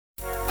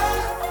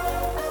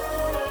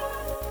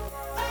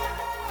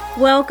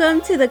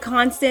Welcome to the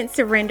Constant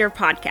Surrender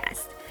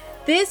Podcast.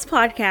 This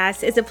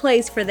podcast is a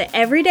place for the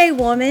everyday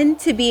woman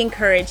to be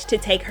encouraged to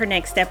take her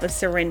next step of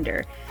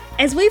surrender.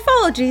 As we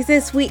follow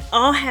Jesus, we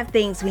all have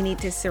things we need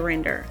to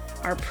surrender.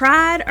 Our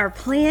pride, our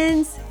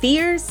plans,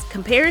 fears,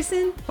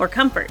 comparison, or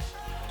comfort.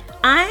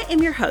 I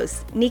am your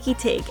host, Nikki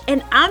Tig,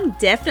 and I'm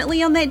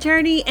definitely on that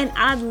journey, and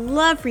I'd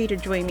love for you to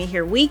join me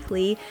here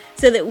weekly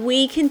so that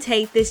we can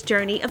take this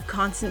journey of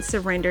constant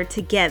surrender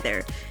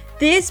together.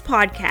 This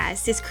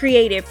podcast is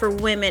created for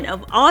women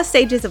of all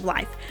stages of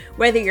life.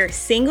 Whether you're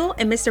single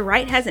and Mr.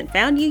 Right hasn't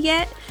found you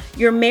yet,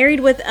 you're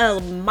married with a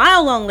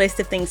mile-long list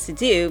of things to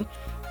do,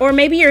 or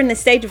maybe you're in the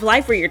stage of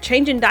life where you're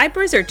changing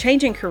diapers or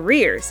changing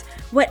careers.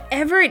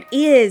 Whatever it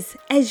is,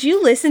 as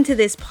you listen to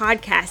this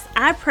podcast,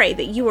 I pray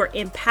that you are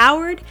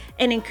empowered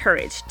and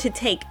encouraged to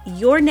take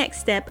your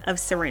next step of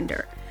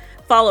surrender.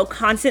 Follow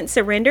Constant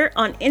Surrender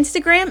on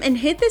Instagram and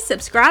hit the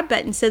subscribe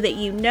button so that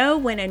you know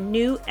when a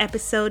new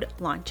episode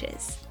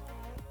launches.